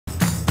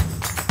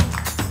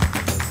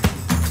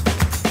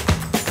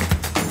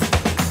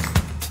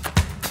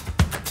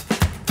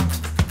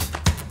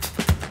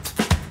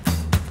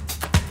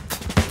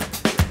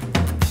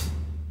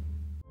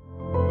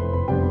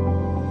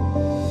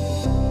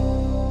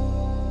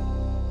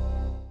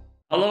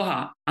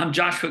Aloha, I'm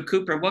Joshua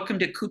Cooper. Welcome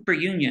to Cooper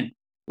Union.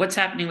 What's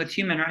happening with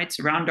human rights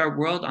around our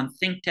world on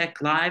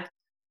ThinkTech Live,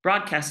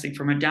 broadcasting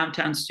from our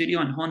downtown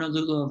studio in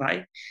Honolulu,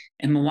 Hawaii,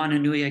 and Moana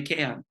Nui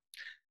Akea.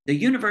 The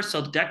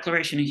Universal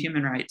Declaration of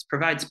Human Rights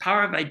provides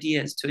power of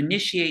ideas to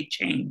initiate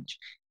change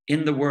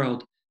in the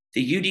world.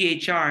 The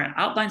UDHR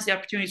outlines the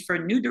opportunities for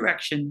a new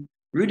direction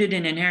rooted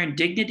in inherent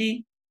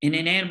dignity, in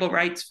inalienable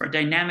rights for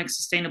dynamic,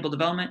 sustainable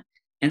development,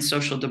 and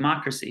social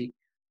democracy.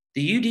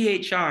 The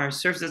UDHR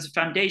serves as a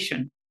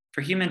foundation for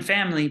human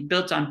family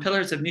built on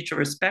pillars of mutual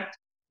respect,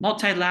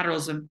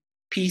 multilateralism,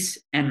 peace,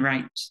 and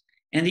rights.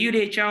 And the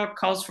UDHR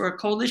calls for a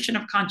coalition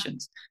of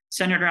conscience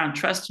centered around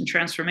trust and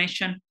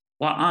transformation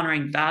while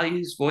honoring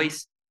values,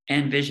 voice,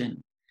 and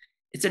vision.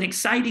 It's an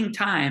exciting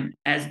time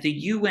as the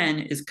UN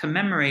is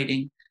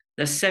commemorating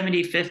the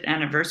 75th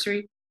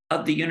anniversary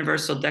of the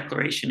Universal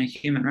Declaration of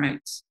Human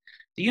Rights.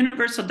 The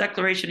Universal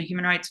Declaration of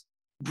Human Rights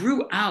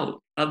grew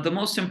out of the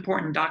most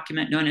important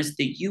document known as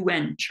the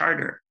UN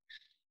Charter.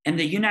 And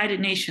the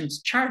United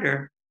Nations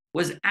Charter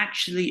was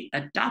actually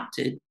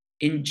adopted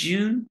in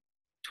June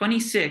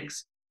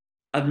 26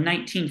 of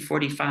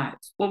 1945.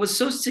 What was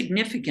so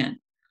significant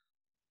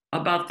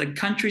about the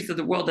countries of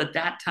the world at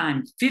that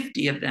time,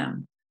 50 of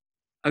them,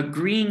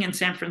 agreeing in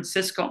San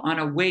Francisco on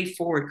a way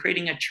forward,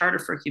 creating a charter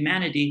for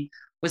humanity,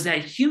 was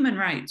that human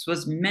rights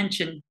was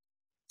mentioned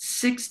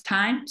 6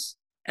 times,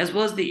 as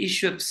well as the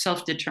issue of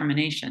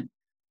self-determination.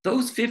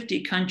 Those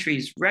 50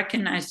 countries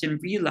recognized and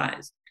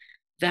realized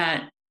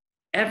that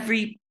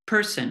every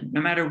person, no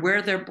matter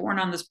where they're born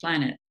on this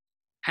planet,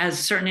 has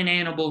certain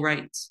inalienable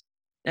rights.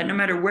 That no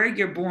matter where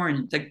you're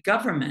born, the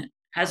government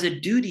has a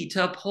duty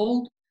to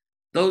uphold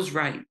those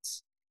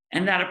rights.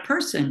 And that a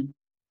person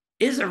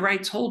is a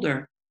rights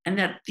holder, and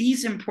that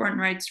these important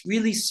rights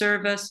really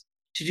serve us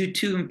to do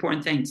 2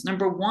 important things.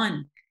 Number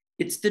one,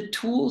 it's the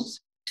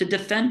tools to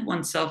defend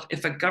oneself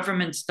if a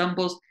government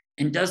stumbles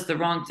and does the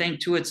wrong thing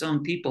to its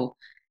own people.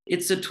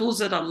 It's the tools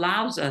that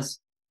allows us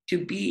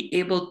to be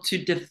able to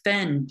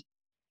defend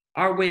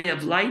our way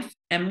of life,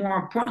 and more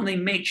importantly,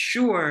 make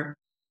sure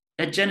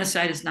that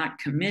genocide is not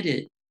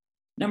committed.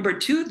 Number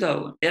 2,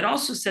 though, it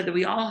also said that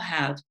we all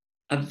have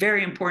a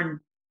very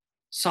important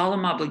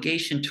solemn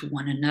obligation to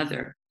one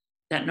another,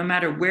 that no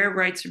matter where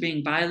rights are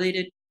being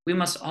violated, we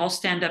must all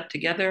stand up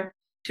together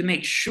to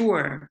make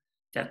sure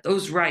that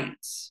those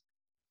rights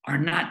are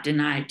not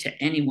denied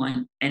to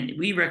anyone. And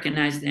we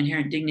recognize the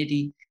inherent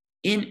dignity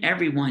in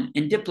everyone.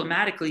 And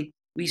diplomatically,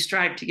 we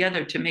strive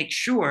together to make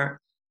sure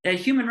that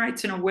human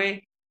rights, in a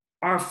way,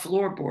 are a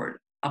floorboard,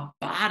 a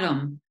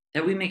bottom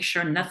that we make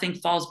sure nothing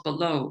falls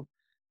below,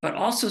 but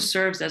also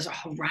serves as a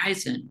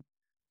horizon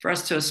for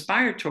us to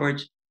aspire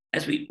towards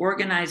as we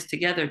organize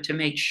together to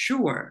make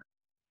sure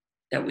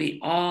that we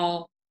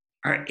all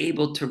are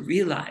able to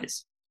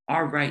realize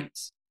our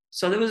rights.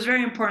 So it was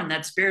very important,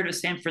 that spirit of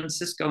San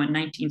Francisco in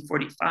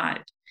 1945.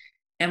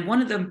 And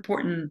one of the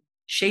important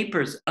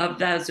shapers of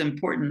that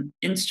important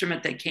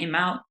instrument that came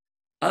out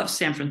of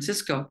San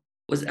Francisco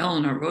was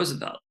Eleanor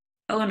Roosevelt.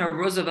 Eleanor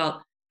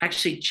Roosevelt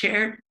actually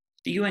chaired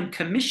the UN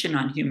Commission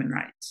on Human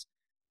Rights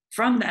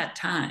from that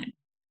time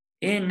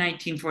in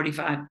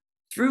 1945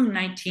 through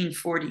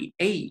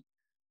 1948,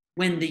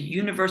 when the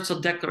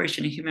Universal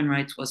Declaration of Human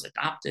Rights was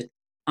adopted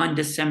on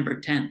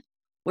December 10th.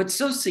 What's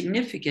so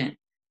significant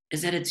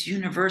is that it's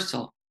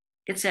universal.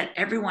 It's that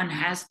everyone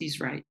has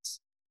these rights,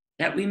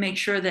 that we make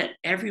sure that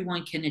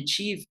everyone can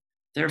achieve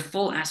their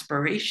full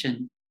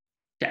aspiration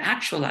to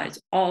actualize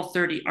all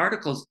 30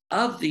 articles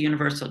of the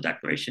Universal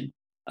Declaration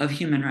of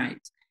Human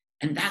Rights.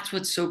 And that's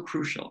what's so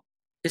crucial.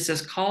 It's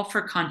this call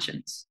for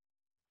conscience,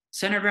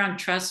 centered around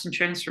trust and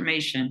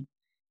transformation.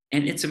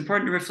 And it's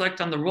important to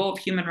reflect on the role of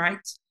human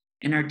rights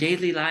in our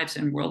daily lives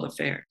and world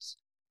affairs.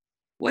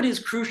 What is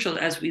crucial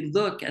as we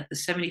look at the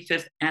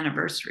 75th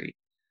anniversary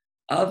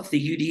of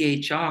the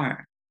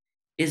UDHR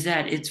is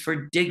that it's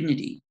for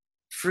dignity,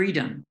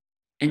 freedom,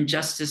 and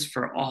justice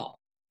for all.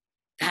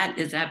 That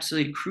is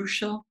absolutely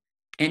crucial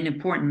and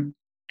important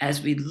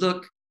as we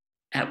look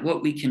at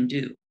what we can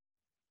do.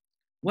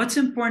 What's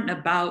important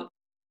about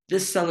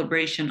this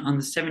celebration on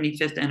the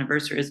 75th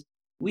anniversary is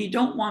we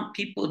don't want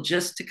people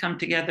just to come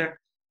together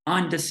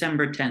on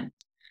December 10th.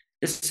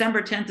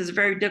 December 10th is a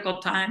very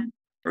difficult time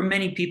for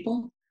many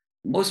people.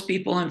 Most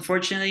people,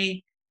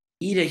 unfortunately,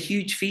 eat a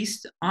huge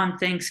feast on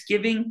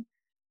Thanksgiving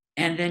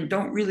and then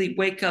don't really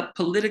wake up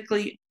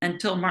politically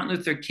until Martin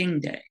Luther King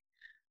Day.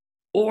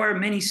 Or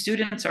many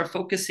students are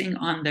focusing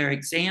on their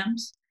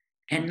exams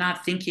and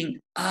not thinking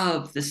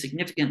of the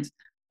significance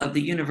of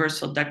the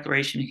Universal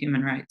Declaration of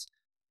Human Rights.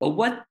 But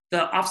what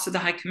the Office of the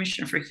High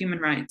Commissioner for Human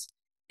Rights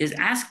is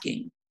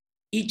asking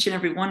each and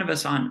every one of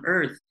us on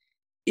Earth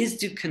is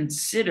to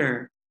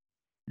consider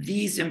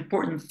these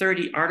important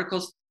 30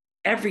 articles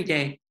every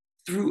day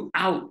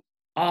throughout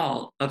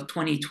all of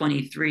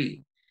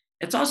 2023.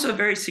 It's also a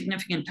very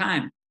significant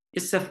time.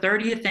 It's the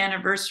 30th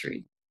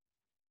anniversary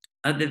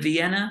of the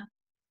Vienna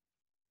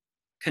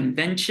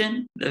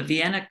Convention, the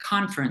Vienna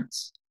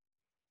Conference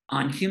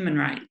on Human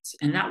Rights.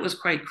 And that was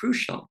quite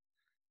crucial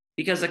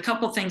because a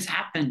couple things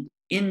happened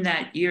in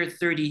that year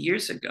 30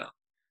 years ago.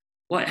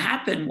 what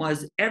happened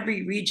was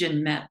every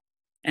region met.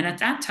 And at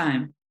that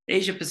time, the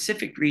Asia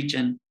Pacific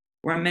region,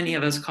 where many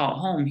of us call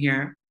home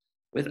here,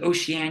 with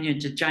Oceania,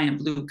 the giant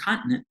blue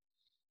continent,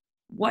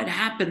 what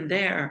happened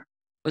there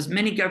was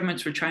many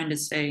governments were trying to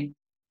say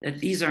that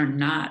these are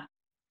not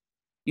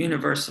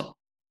universal,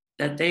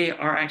 that they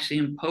are actually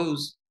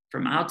imposed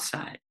from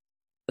outside.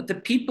 But the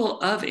people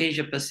of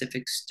Asia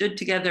Pacific stood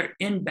together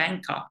in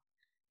Bangkok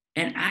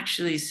and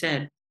actually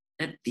said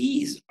that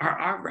these are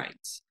our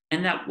rights,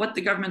 and that what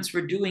the governments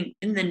were doing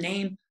in the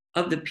name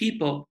of the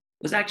people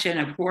was actually an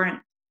abhorrent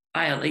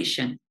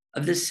violation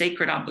of this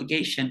sacred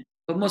obligation,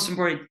 but most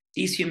importantly,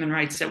 these human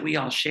rights that we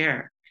all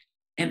share.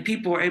 And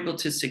people were able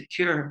to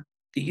secure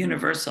the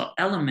universal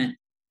element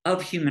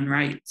of human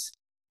rights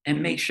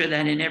and make sure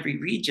that in every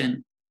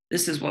region,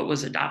 this is what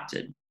was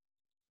adopted.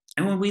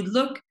 And when we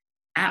look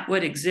at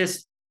what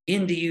exists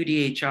in the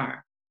UDHR,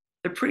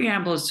 the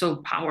preamble is so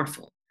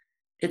powerful.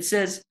 It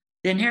says,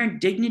 the inherent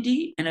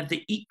dignity and of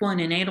the equal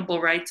and inalienable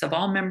rights of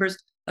all members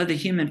of the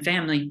human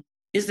family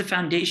is the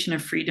foundation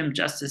of freedom,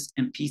 justice,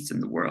 and peace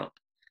in the world.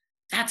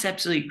 That's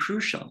absolutely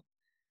crucial.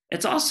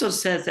 It also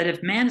says that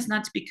if man is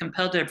not to be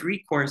compelled to have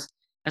recourse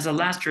as a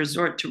last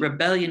resort to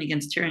rebellion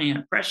against tyranny and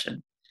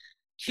oppression,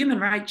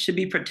 human rights should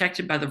be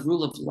protected by the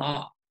rule of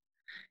law.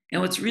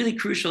 And what's really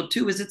crucial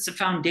too is it's the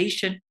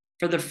foundation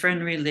for the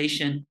friend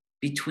relation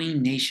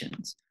between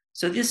nations.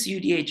 So this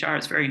UDHR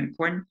is very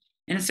important,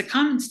 and it's a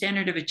common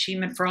standard of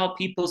achievement for all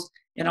peoples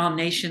in all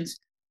nations,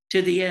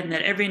 to the end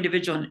that every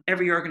individual and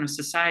every organ of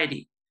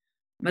society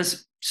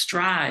must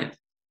strive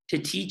to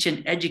teach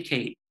and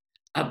educate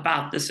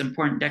about this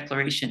important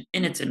declaration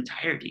in its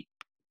entirety.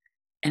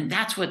 And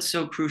that's what's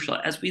so crucial.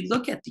 As we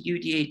look at the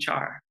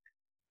UDHR,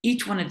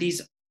 each one of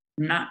these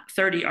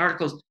 30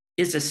 articles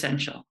is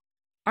essential.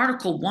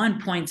 Article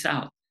 1 points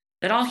out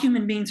that all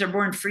human beings are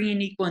born free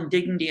and equal in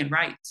dignity and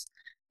rights.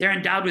 They're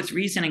endowed with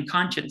reason and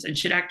conscience and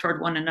should act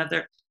toward one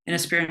another in a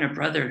spirit of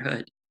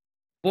brotherhood.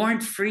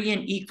 Born free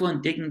and equal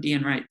in dignity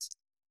and rights.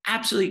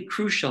 Absolutely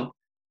crucial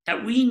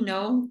that we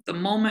know the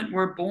moment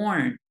we're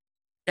born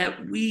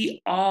that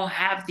we all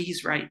have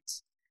these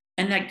rights,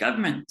 and that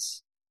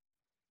governments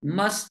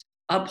must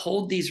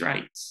uphold these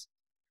rights.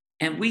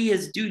 And we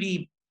as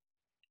duty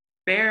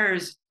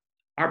bearers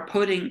are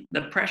putting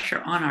the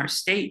pressure on our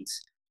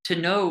states to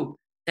know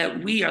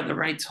that we are the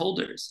rights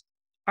holders.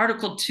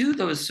 Article 2,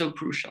 though, is so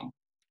crucial.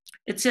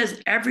 It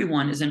says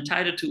everyone is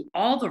entitled to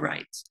all the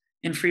rights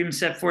and freedoms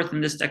set forth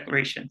in this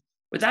declaration,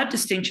 without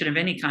distinction of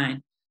any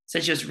kind,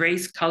 such as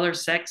race, color,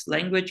 sex,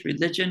 language,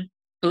 religion,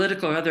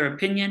 political or other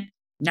opinion,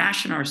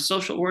 national or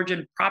social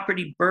origin,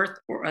 property, birth,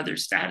 or other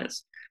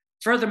status.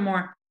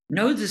 Furthermore,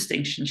 no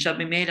distinction shall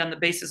be made on the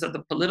basis of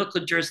the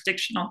political,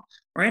 jurisdictional,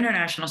 or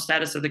international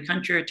status of the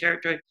country or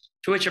territory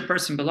to which a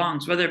person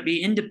belongs, whether it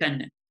be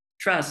independent,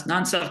 trust,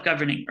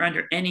 non-self-governing, or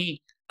under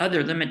any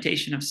other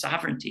limitation of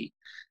sovereignty.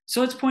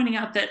 So it's pointing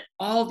out that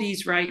all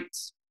these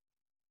rights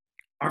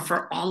are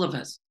for all of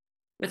us,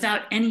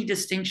 without any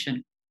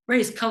distinction: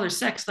 race, color,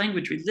 sex,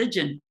 language,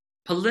 religion,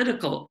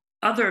 political,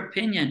 other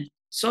opinion,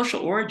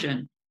 social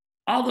origin.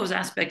 All those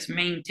aspects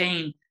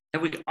maintain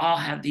that we all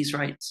have these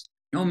rights,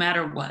 no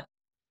matter what.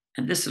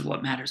 And this is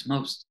what matters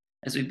most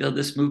as we build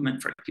this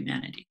movement for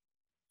humanity.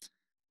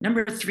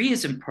 Number 3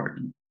 is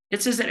important.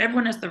 It says that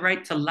everyone has the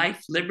right to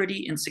life,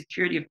 liberty, and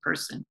security of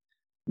person.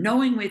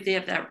 Knowing they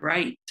have that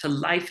right to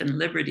life and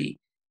liberty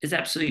is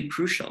absolutely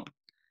crucial.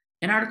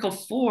 And Article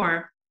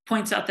 4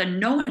 points out that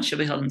no one shall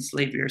be held in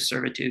slavery or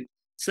servitude.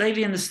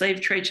 Slavery and the slave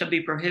trade shall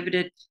be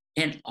prohibited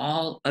in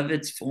all of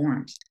its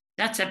forms.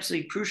 That's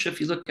absolutely crucial if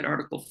you look at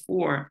Article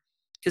 4,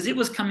 because it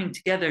was coming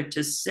together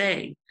to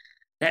say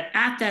that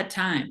at that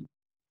time,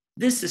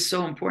 this is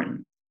so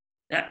important,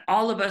 that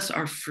all of us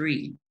are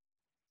free,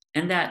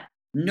 and that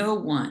no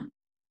one,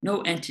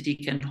 no entity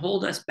can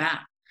hold us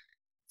back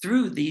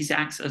through these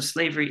acts of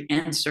slavery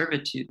and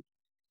servitude.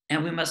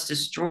 And we must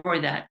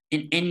destroy that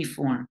in any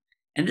form.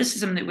 And this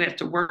is something that we have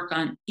to work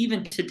on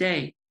even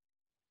today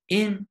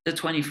in the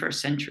 21st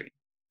century.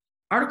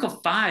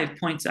 Article 5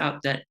 points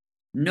out that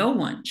no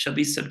one shall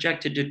be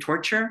subjected to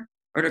torture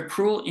or to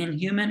cruel,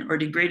 inhuman, or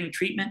degrading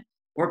treatment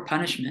or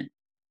punishment.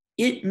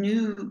 It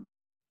knew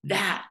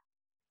that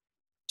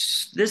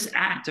this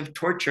act of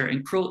torture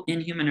and cruel,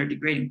 inhuman, or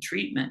degrading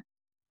treatment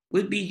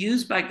would be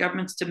used by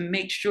governments to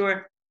make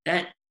sure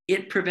that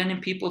it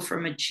prevented people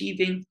from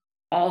achieving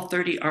all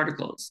 30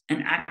 articles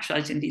and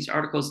actualizing these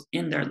articles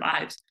in their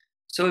lives.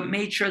 So it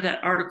made sure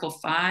that Article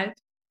 5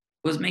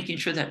 was making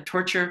sure that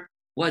torture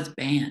was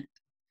banned.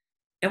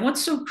 And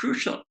what's so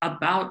crucial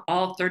about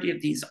all 30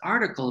 of these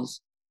articles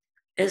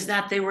is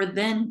that they were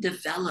then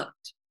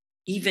developed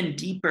even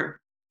deeper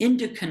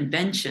into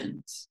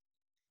conventions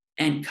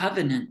and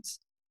covenants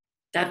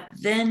that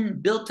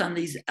then built on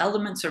these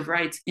elements of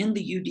rights in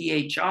the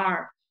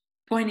UDHR,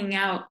 pointing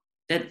out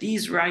that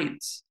these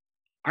rights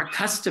are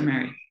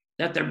customary,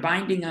 that they're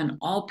binding on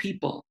all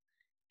people.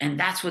 And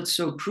that's what's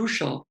so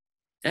crucial,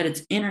 that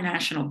it's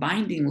international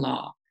binding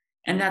law,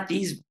 and that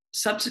these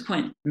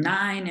subsequent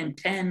 9 and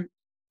 10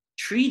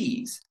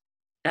 treaties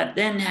that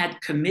then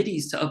had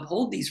committees to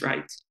uphold these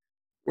rights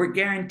were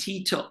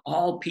guaranteed to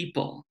all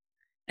people,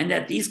 and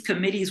that these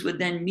committees would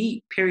then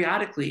meet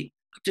periodically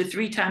up to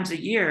 3 times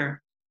a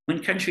year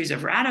when countries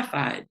have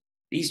ratified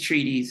these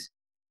treaties,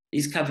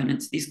 these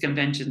covenants, these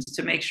conventions,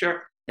 to make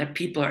sure that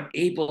people are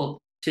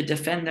able to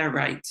defend their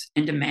rights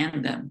and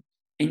demand them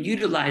and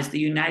utilize the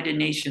United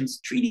Nations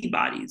treaty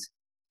bodies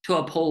to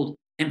uphold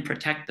and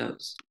protect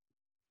those.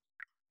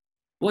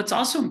 What's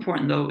also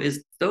important, though,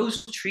 is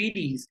those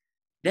treaties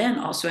then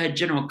also had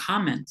general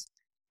comments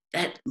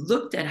that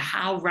looked at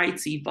how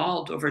rights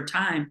evolved over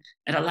time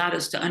and allowed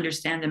us to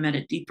understand them at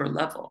a deeper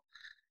level.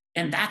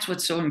 And that's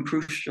what's so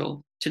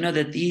crucial, to know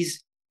that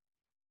these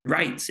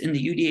rights in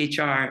the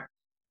UDHR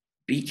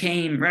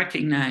became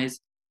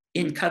recognized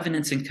in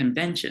covenants and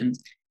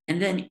conventions,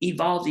 and then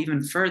evolved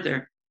even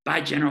further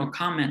by general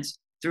comments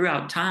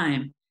throughout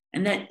time.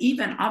 And that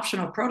even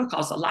optional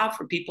protocols allow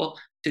for people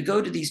to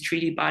go to these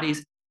treaty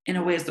bodies in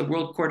a way as the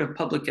World Court of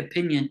Public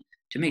Opinion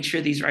to make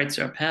sure these rights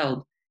are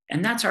upheld.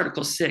 And that's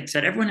Article 6,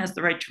 that everyone has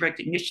the right to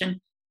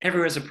recognition,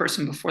 everyone is a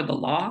person before the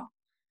law.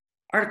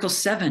 Article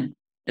 7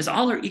 is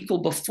all are equal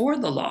before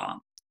the law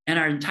and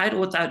are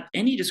entitled without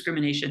any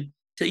discrimination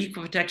to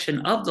equal protection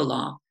of the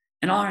law,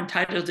 and all are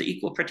entitled to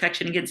equal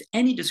protection against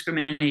any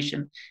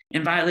discrimination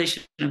in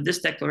violation of this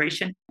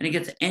declaration and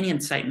against any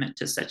incitement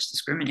to such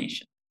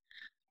discrimination.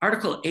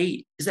 Article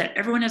 8 is that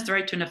everyone has the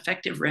right to an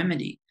effective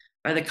remedy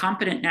by the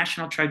competent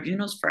national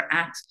tribunals for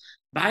acts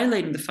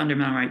violating the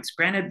fundamental rights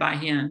granted by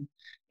him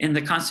in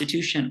the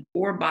Constitution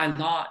or by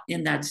law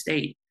in that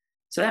state.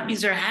 So that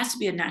means there has to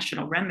be a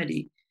national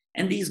remedy,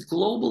 and these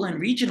global and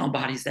regional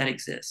bodies that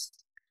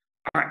exist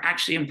are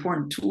actually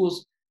important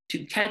tools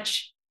to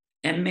catch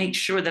and make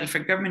sure that if a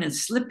government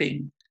is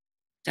slipping,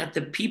 that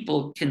the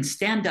people can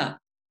stand up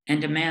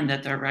and demand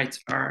that their rights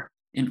are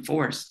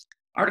enforced.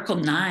 Article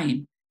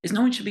 9 is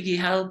no one should be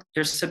held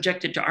or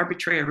subjected to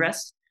arbitrary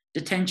arrest,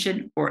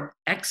 detention, or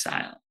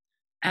exile.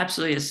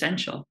 Absolutely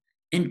essential.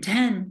 And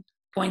 10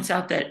 points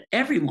out that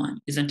everyone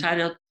is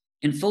entitled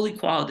in full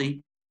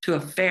equality to a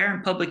fair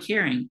and public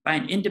hearing by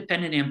an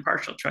independent and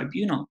impartial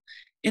tribunal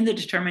in the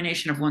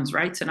determination of one's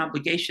rights and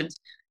obligations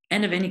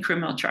and of any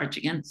criminal charge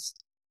against.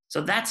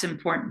 So that's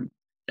important,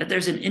 that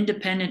there's an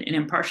independent and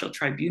impartial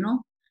tribunal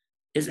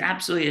is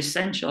absolutely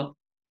essential,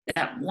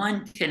 that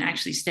one can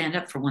actually stand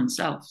up for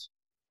oneself.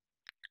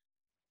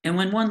 And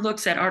when one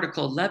looks at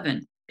Article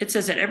 11, it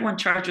says that everyone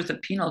charged with a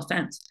penal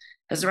offense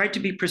has the right to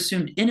be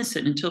presumed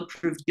innocent until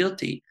proved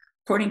guilty,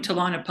 according to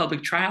law in a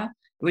public trial,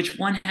 which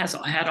one has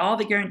had all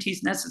the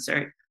guarantees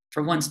necessary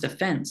for one's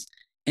defense.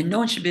 And no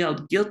one should be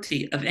held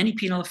guilty of any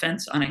penal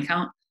offense on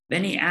account of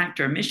any act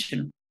or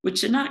omission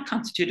which did not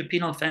constitute a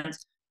penal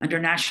offense under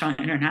national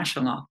and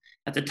international law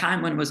at the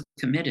time when it was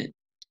committed,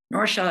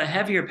 nor shall a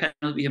heavier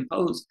penalty be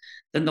imposed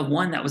than the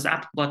one that was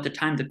applicable at the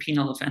time the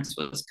penal offense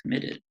was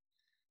committed.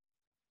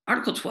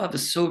 Article 12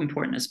 is so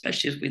important,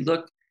 especially as we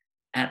look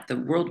at the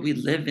world we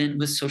live in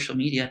with social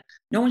media.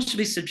 No one should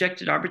be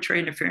subjected to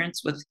arbitrary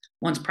interference with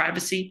one's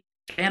privacy,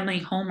 family,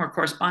 home, or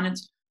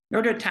correspondence,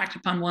 nor to attack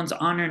upon one's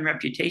honor and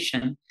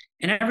reputation.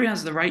 And everyone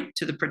has the right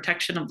to the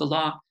protection of the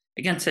law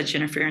against such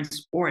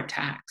interference or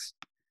attacks.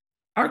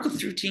 Article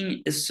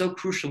 13 is so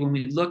crucial when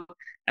we look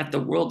at the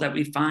world that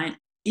we find,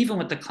 even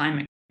with the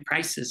climate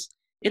crisis.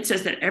 It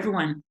says that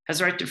everyone has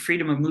the right to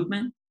freedom of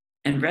movement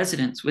and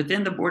residence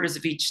within the borders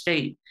of each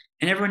state,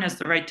 and everyone has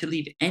the right to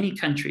leave any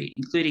country,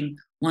 including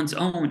one's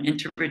own, and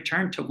to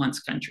return to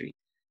one's country.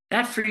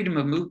 That freedom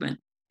of movement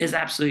is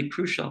absolutely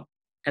crucial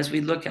as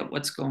we look at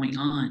what's going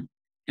on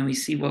and we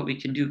see what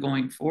we can do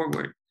going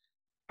forward.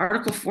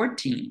 Article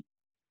 14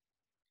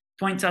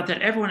 points out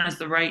that everyone has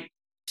the right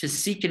to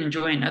seek and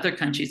enjoy in other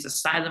countries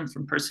asylum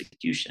from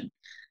persecution.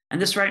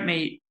 And this right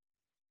may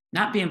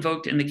not be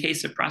invoked in the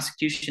case of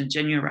prosecution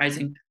genuinely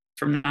arising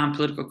from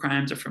non-political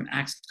crimes or from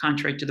acts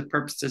contrary to the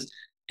purposes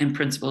and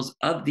principles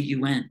of the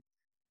UN.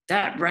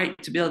 That right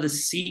to be able to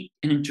seek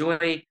and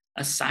enjoy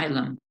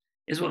asylum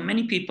is what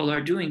many people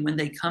are doing when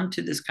they come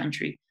to this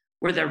country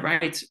where their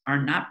rights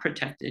are not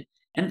protected.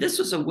 And this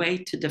was a way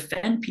to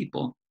defend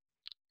people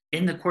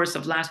in the course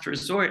of last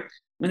resort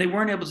when they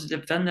weren't able to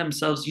defend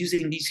themselves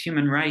using these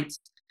human rights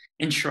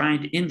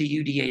enshrined in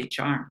the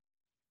UDHR.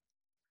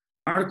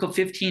 Article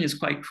 15 is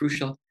quite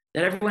crucial,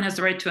 that everyone has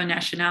the right to a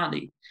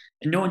nationality,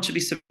 and no one should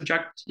be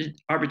subjected,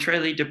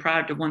 arbitrarily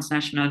deprived of one's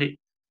nationality,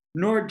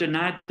 nor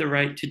denied the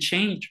right to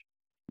change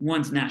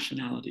one's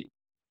nationality.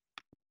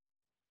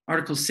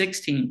 Article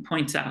 16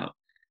 points out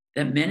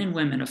that men and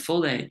women of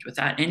full age,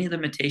 without any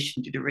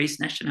limitation due to race,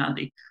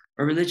 nationality,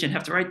 or religion,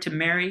 have the right to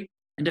marry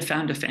and to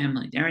found a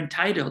family. They're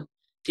entitled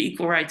to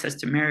equal rights as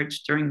to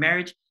marriage, during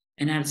marriage,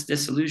 and at its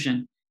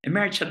dissolution. And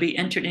marriage shall be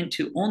entered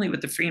into only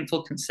with the free and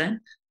full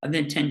consent of the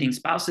intending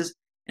spouses,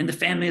 and the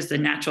family is the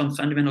natural and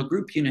fundamental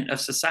group unit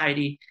of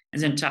society and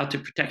is entitled to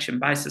protection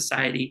by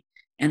society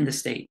and the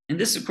state. And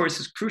this, of course,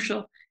 is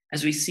crucial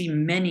as we see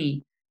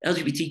many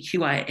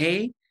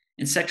LGBTQIA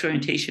and sexual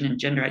orientation and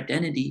gender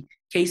identity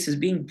cases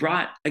being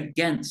brought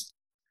against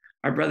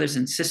our brothers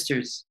and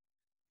sisters.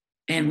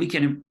 And we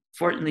can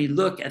importantly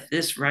look at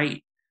this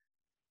right.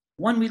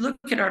 When we look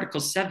at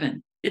Article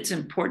 7, it's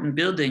important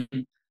building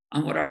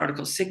on what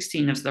Article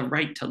 16 is the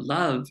right to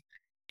love.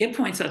 It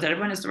points out that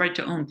everyone has the right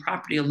to own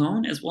property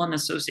alone as well in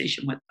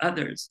association with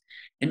others,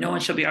 and no one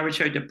shall be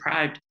arbitrarily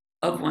deprived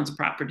of one's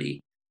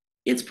property.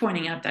 It's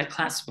pointing out that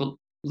classical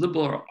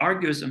liberal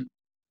arguism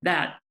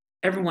that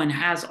everyone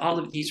has all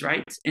of these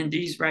rights, and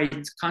these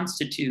rights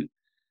constitute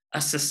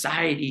a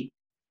society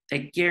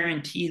that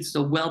guarantees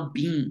the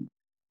well-being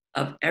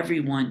of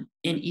everyone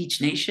in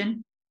each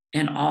nation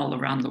and all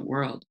around the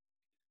world.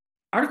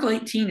 Article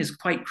 18 is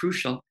quite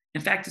crucial.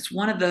 In fact, it's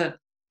one of the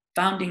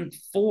founding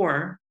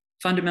 4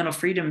 fundamental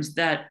freedoms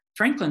that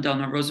Franklin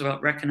Delano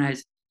Roosevelt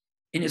recognized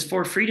in his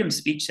 4 Freedoms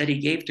speech that he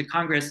gave to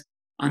Congress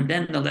on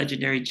then the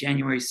legendary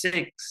January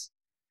 6th.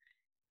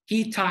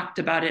 He talked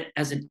about it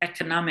as an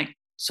economic,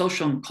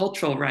 social, and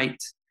cultural right,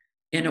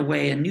 in a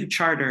way, a new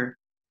charter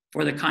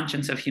for the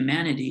conscience of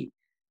humanity,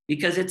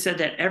 because it said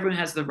that everyone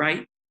has the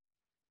right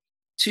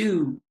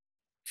to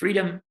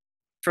freedom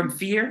from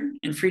fear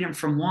and freedom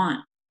from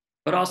want,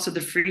 but also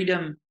the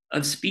freedom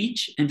of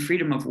speech and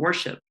freedom of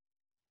worship.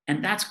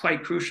 And that's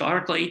quite crucial.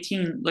 Article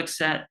 18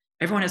 looks at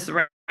everyone has the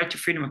right to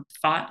freedom of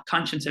thought,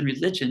 conscience, and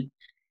religion.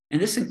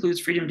 And this includes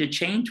freedom to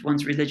change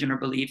one's religion or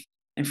belief,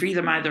 and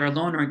freedom either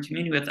alone or in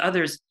community with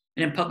others,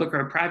 and in public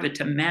or private,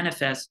 to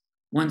manifest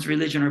one's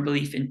religion or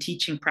belief in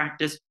teaching,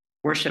 practice,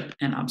 worship,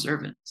 and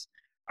observance.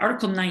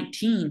 Article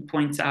 19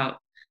 points out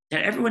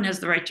that everyone has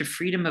the right to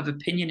freedom of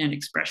opinion and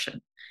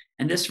expression.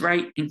 And this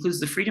right includes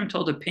the freedom to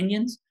hold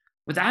opinions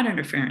without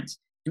interference,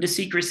 and to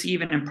seek,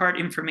 receive, and impart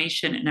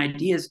information and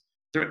ideas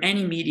through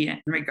any media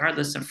and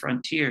regardless of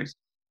frontiers.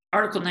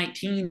 Article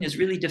 19 is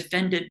really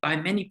defended by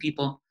many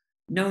people,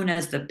 known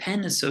as the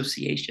Penn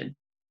Association.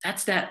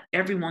 That's that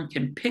everyone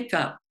can pick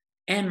up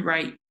and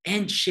write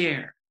and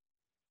share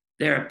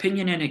their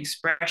opinion and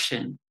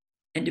expression,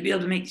 and to be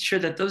able to make sure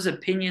that those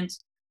opinions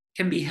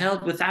can be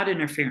held without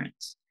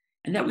interference,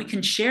 and that we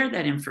can share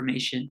that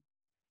information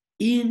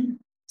in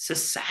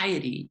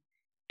society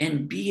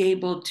and be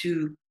able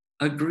to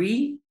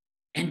agree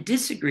and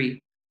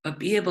disagree, but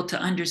be able to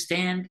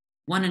understand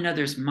one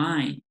another's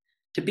mind,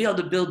 to be able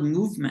to build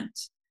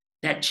movements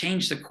that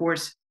change the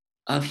course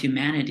of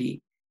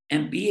humanity,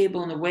 and be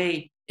able, in a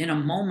way, in a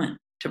moment,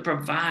 to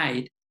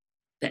provide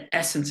the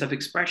essence of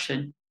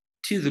expression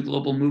to the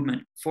global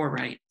movement for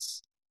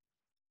rights.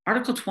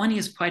 Article 20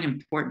 is quite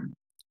important.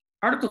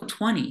 Article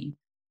 20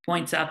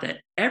 points out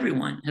that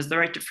everyone has the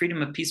right to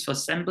freedom of peaceful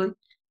assembly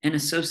and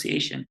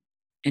association,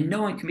 and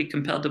no one can be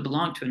compelled to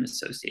belong to an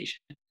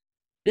association.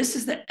 This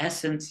is the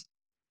essence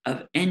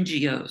of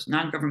NGOs,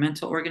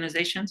 non-governmental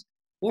organizations,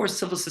 or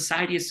civil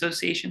society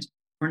associations,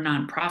 or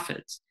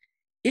nonprofits.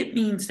 It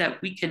means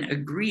that we can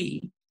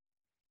agree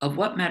of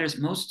what matters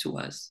most to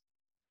us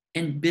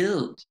and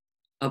build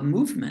a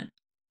movement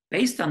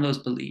based on those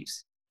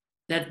beliefs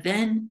that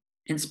then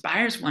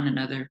inspires one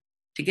another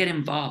to get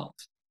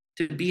involved,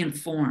 to be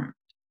informed,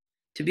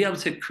 to be able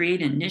to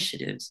create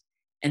initiatives,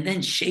 and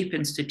then shape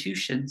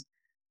institutions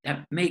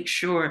that make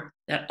sure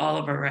that all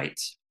of our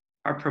rights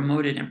are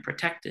promoted and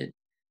protected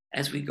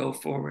as we go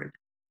forward.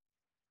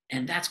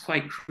 And that's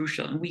quite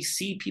crucial. And we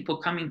see people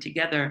coming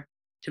together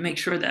to make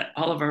sure that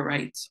all of our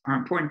rights are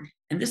important.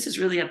 And this is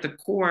really at the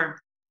core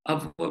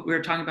of what we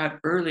were talking about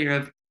earlier,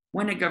 of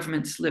when a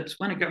government slips,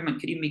 when a government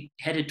could even be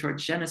headed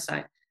towards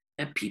genocide,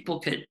 that people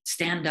could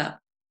stand up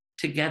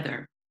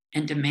together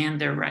and demand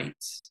their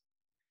rights,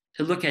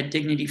 to look at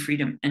dignity,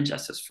 freedom, and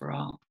justice for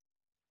all.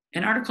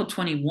 And Article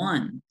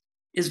 21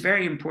 is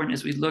very important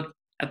as we look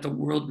at the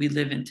world we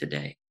live in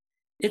today.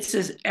 It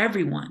says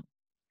everyone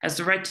has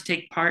the right to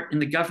take part in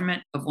the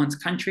government of one's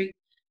country,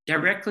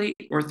 directly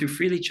or through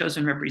freely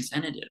chosen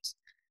representatives,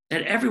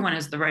 that everyone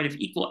has the right of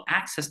equal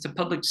access to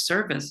public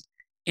service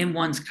in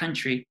one's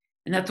country,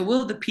 and that the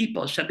will of the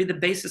people shall be the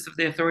basis of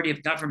the authority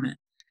of government.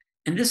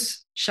 And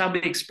this shall be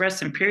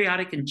expressed in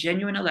periodic and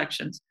genuine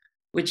elections,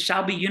 which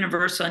shall be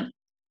universal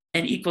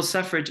and equal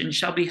suffrage, and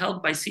shall be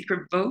held by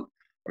secret vote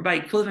or by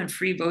equivalent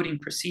free voting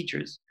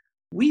procedures.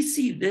 We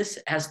see this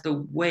as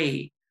the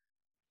way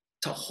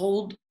to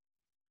hold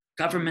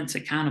governments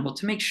accountable,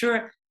 to make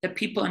sure that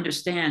people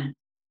understand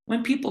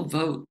when people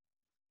vote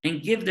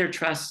and give their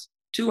trust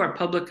to our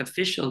public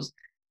officials,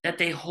 that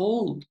they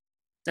hold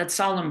that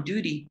solemn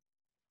duty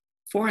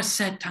for a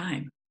set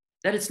time,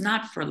 that it's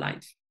not for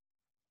life.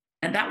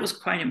 And that was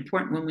quite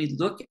important when we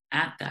look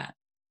at that.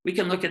 We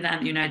can look at that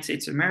in the United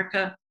States of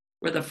America,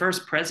 where the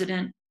first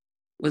president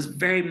was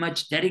very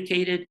much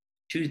dedicated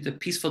to the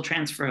peaceful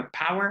transfer of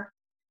power,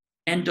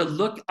 and to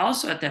look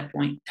also at that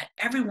point that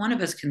every one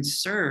of us can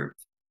serve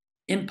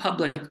in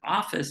public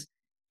office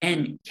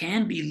and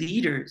can be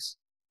leaders,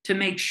 to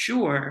make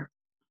sure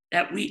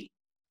that we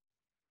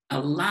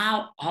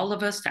allow all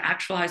of us to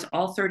actualize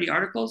all 30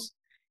 articles,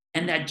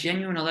 and that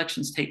genuine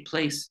elections take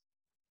place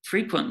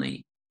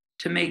frequently,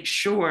 to make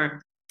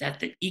sure that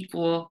the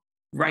equal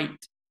right,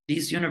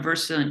 these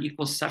universal and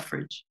equal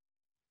suffrage,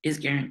 is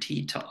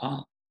guaranteed to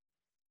all.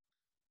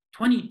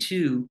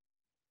 22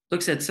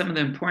 looks at some of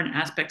the important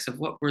aspects of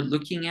what we're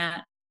looking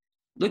at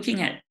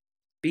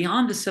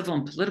beyond the civil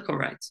and political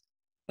rights,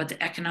 but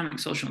the economic,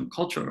 social, and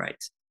cultural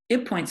rights.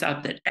 It points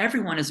out that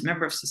everyone as a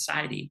member of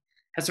society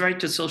has the right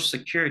to Social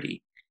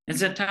Security and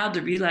is entitled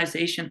to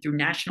realization through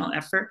national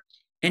effort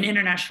and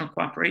international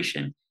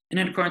cooperation and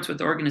in accordance with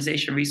the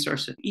organization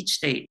resource of each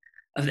state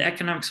of the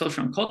economic,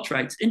 social, and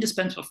cultural rights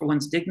indispensable for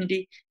one's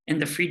dignity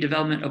and the free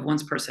development of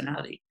one's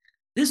personality.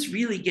 This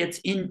really gets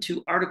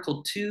into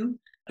Article 2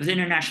 of the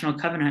International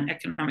Covenant on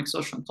Economic,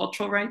 Social, and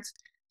Cultural Rights,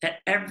 that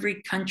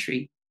every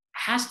country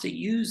has to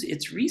use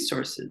its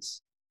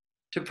resources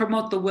to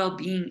promote the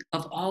well-being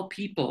of all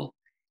people,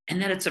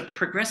 and that it's a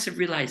progressive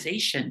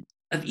realization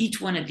of each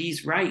one of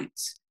these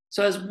rights.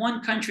 So as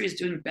one country is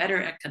doing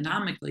better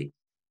economically,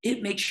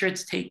 it makes sure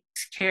it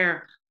takes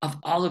care of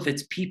all of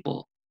its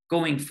people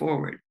going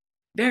forward.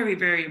 Very,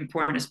 very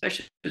important,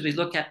 especially as we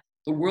look at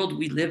the world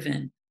we live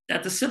in,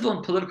 that the civil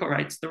and political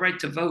rights, the right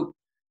to vote,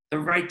 the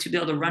right to be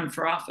able to run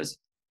for office,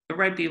 the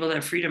right to be able to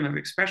have freedom of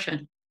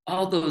expression,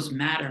 all those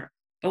matter.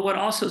 But what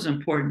also is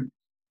important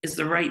is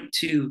the right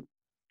to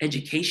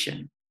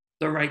education,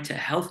 the right to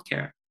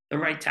healthcare, the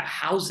right to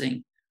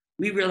housing.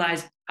 We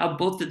realize how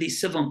both of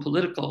these civil and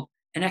political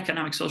and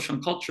economic, social,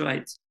 and cultural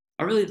rights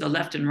are really the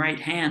left and right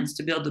hands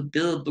to be able to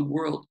build the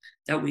world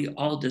that we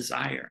all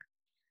desire.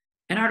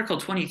 And Article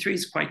 23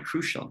 is quite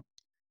crucial.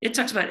 It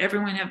talks about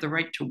everyone have the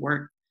right to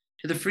work,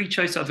 to the free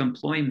choice of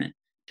employment,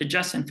 to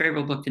just and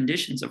favorable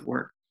conditions of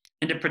work,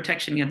 and to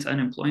protection against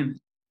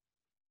unemployment.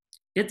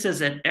 It says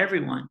that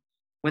everyone,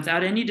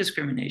 without any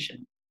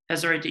discrimination,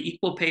 has the right to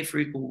equal pay for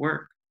equal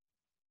work.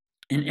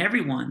 And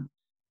everyone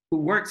who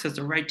works has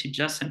the right to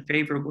just and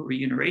favorable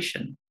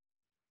remuneration,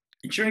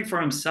 ensuring for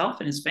himself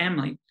and his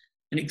family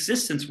an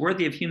existence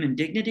worthy of human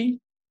dignity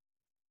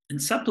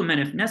and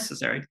supplement, if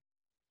necessary,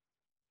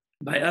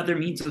 by other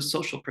means of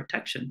social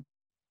protection.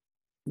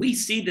 We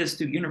see this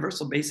through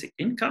universal basic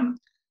income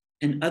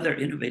and other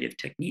innovative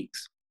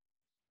techniques,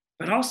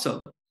 but also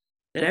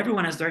that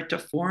everyone has the right to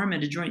form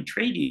and to join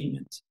trade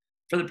unions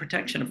for the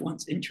protection of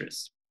one's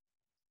interests.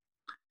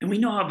 And we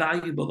know how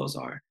valuable those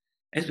are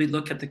as we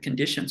look at the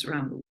conditions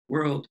around the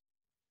world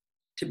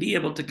to be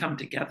able to come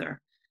together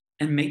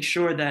and make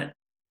sure that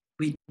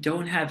we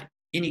don't have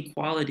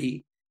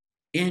inequality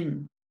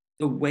in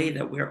the way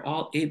that we're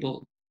all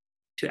able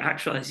to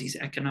actualize these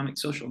economic,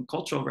 social, and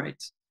cultural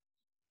rights,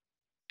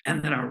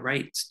 and that our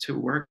rights to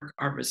work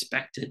are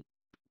respected.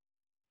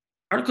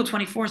 Article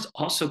 24 is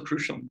also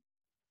crucial.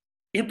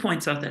 It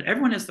points out that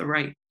everyone has the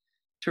right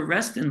to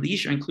rest and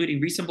leisure,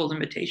 including reasonable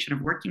limitation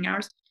of working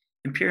hours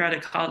and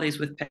periodic holidays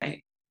with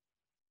pay.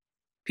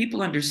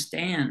 People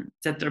understand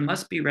that there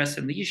must be rest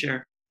and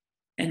leisure,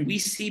 and we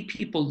see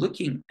people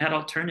looking at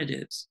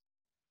alternatives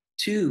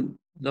to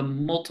the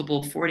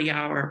multiple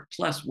 40-hour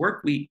plus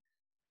work week,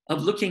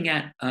 of looking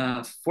at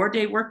a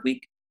 4-day work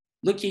week,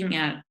 looking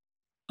at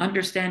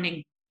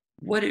understanding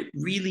what it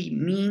really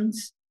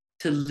means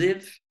to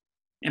live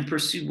and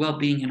pursue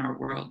well-being in our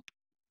world.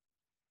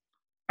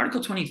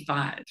 Article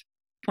 25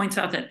 points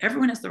out that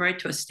everyone has the right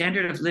to a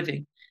standard of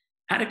living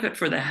adequate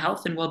for the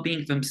health and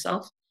well-being of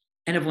himself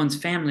and of one's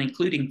family,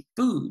 including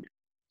food,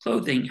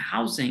 clothing,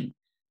 housing,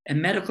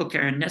 and medical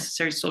care and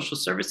necessary social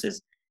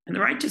services, and the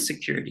right to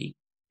security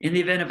in the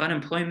event of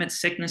unemployment,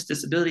 sickness,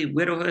 disability,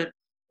 widowhood,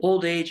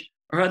 old age,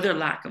 or other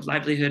lack of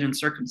livelihood in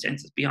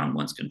circumstances beyond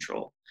one's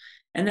control.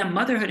 And that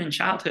motherhood and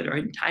childhood are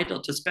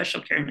entitled to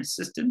special care and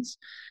assistance,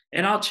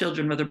 and all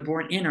children, whether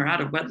born in or out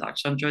of wedlock,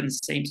 shall enjoy the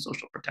same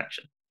social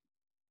protection.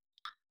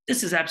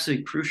 This is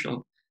absolutely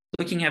crucial.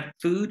 Looking at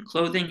food,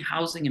 clothing,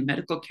 housing, and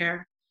medical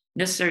care,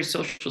 necessary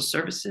social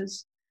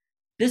services.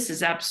 This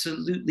is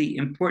absolutely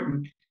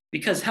important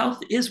because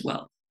health is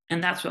wealth,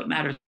 and that's what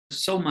matters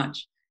so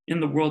much in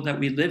the world that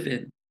we live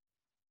in.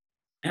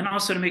 And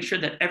also to make sure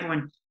that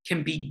everyone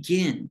can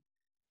begin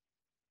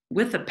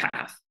with a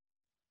path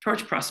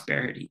towards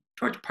prosperity,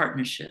 towards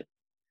partnership,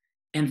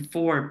 and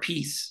for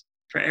peace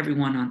for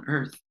everyone on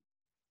earth.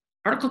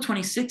 Article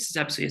 26 is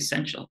absolutely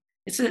essential.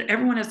 It says that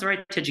everyone has the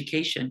right to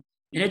education,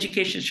 and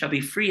education shall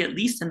be free, at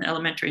least in the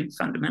elementary and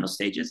fundamental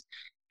stages,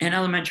 and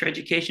elementary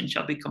education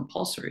shall be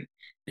compulsory.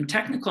 And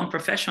technical and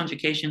professional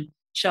education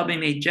shall be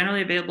made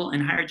generally available,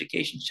 and higher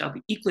education shall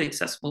be equally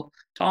accessible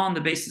to all on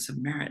the basis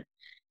of merit.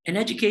 And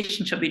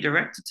education shall be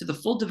directed to the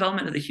full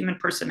development of the human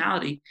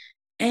personality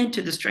and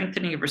to the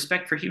strengthening of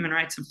respect for human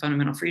rights and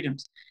fundamental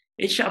freedoms.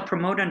 It shall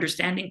promote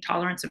understanding,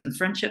 tolerance, and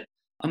friendship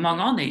among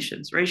all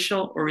nations,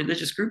 racial or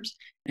religious groups,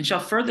 and shall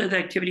further the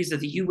activities of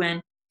the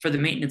UN for the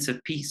maintenance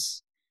of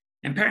peace.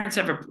 And parents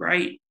have a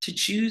right to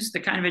choose the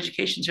kind of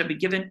education shall be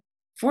given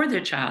for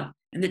their child,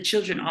 and the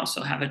children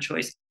also have a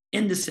choice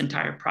in this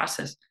entire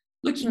process.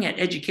 Looking at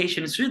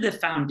education is really the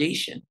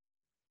foundation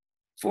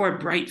for a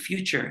bright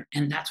future,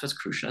 and that's what's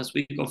crucial as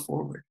we go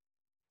forward.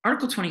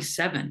 Article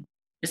 27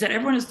 is that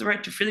everyone has the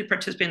right to freely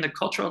participate in the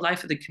cultural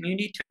life of the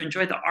community, to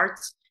enjoy the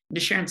arts, and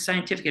to share in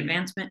scientific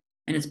advancement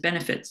and its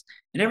benefits.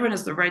 And everyone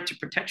has the right to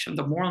protection of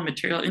the moral and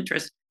material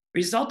interests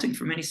resulting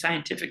from any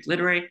scientific,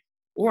 literary,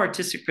 or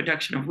artistic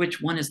production of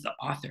which one is the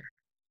author.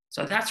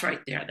 So that's right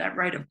there, that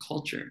right of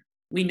culture.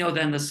 We know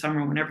that in the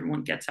summer when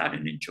everyone gets out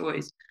and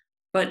enjoys,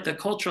 but the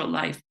cultural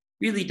life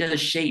really does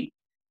shape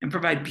and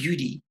provide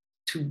beauty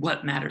to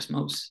what matters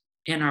most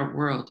in our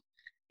world.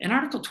 And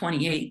Article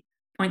 28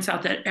 points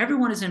out that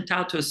everyone is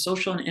entitled to a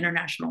social and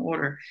international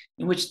order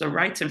in which the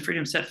rights and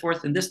freedoms set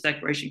forth in this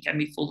declaration can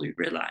be fully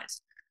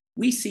realized.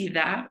 We see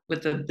that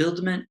with the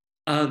buildment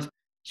of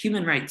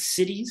human rights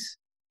cities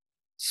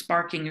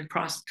sparking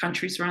across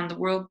countries around the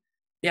world,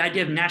 the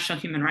idea of national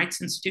human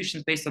rights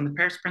institutions based on the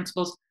Paris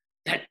principles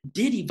that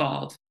did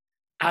evolve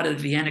out of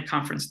the Vienna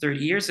Conference 30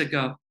 years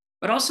ago,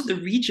 but also the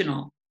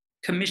regional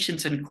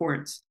commissions and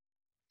courts,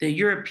 the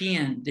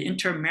European, the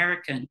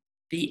Inter-American,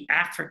 the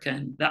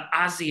African, the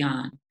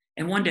ASEAN,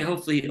 and one day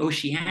hopefully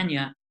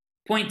Oceania,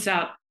 points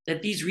out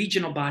that these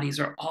regional bodies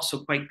are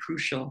also quite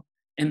crucial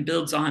and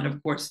builds on,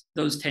 of course,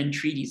 those 10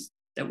 treaties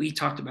that we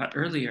talked about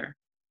earlier.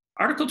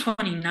 Article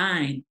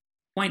 29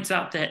 points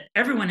out that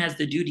everyone has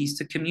the duties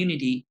to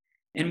community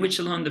in which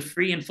alone the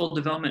free and full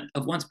development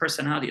of one's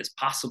personality is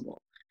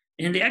possible.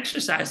 And in the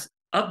exercise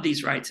of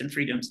these rights and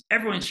freedoms,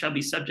 everyone shall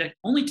be subject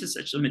only to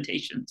such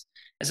limitations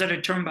as are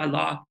determined by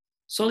law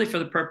solely for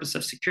the purpose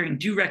of securing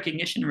due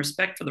recognition and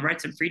respect for the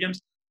rights and freedoms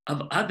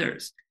of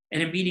others,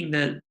 and in meeting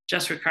the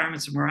just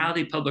requirements of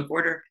morality, public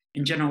order,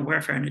 and general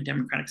welfare in a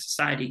democratic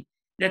society,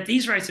 that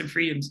these rights and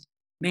freedoms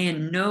may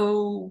in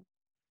no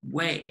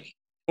way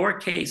or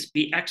case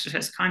be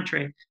exercised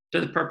contrary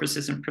to the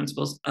purposes and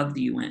principles of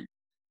the UN.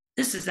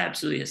 This is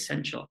absolutely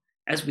essential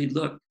as we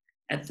look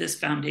at this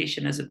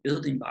foundation as a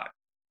building block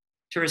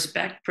to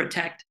respect,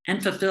 protect,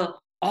 and fulfill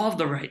all of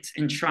the rights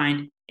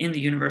enshrined in the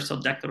Universal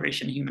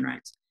Declaration of Human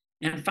Rights.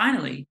 And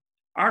finally,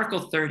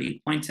 Article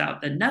 30 points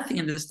out that nothing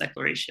in this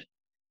declaration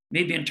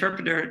may be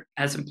interpreted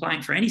as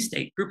implying for any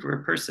state, group,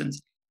 or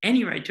persons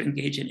any right to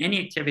engage in any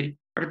activity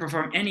or to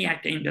perform any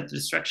act aimed at the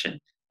destruction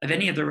of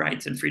any of the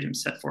rights and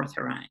freedoms set forth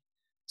herein.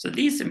 So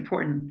these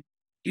important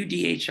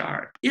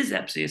UDHR is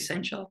absolutely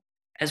essential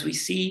as we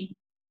see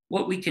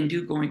what we can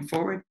do going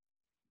forward.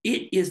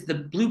 It is the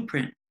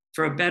blueprint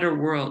for a better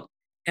world.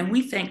 And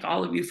we thank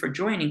all of you for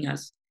joining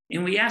us.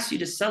 And we ask you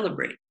to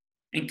celebrate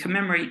and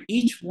commemorate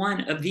each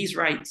one of these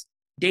rights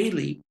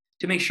daily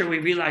to make sure we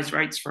realize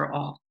rights for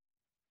all.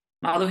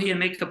 Malohia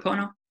me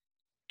kapono,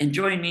 and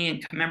join me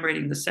in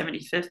commemorating the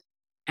 75th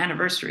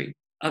anniversary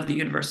of the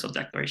Universal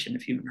Declaration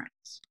of Human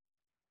Rights.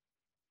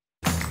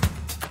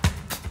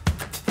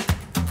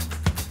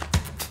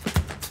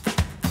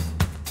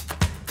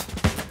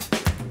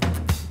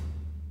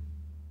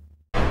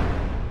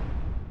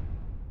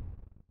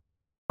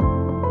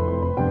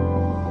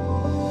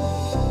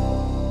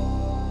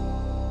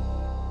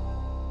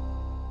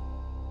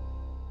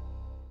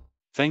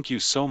 Thank you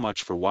so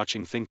much for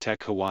watching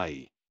ThinkTech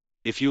Hawaii.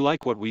 If you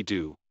like what we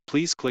do,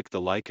 please click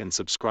the like and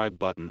subscribe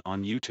button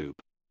on YouTube.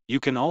 You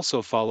can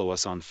also follow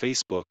us on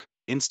Facebook,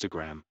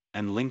 Instagram,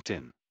 and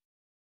LinkedIn.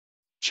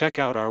 Check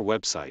out our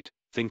website,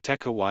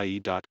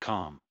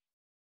 thinktechhawaii.com.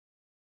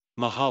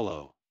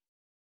 Mahalo.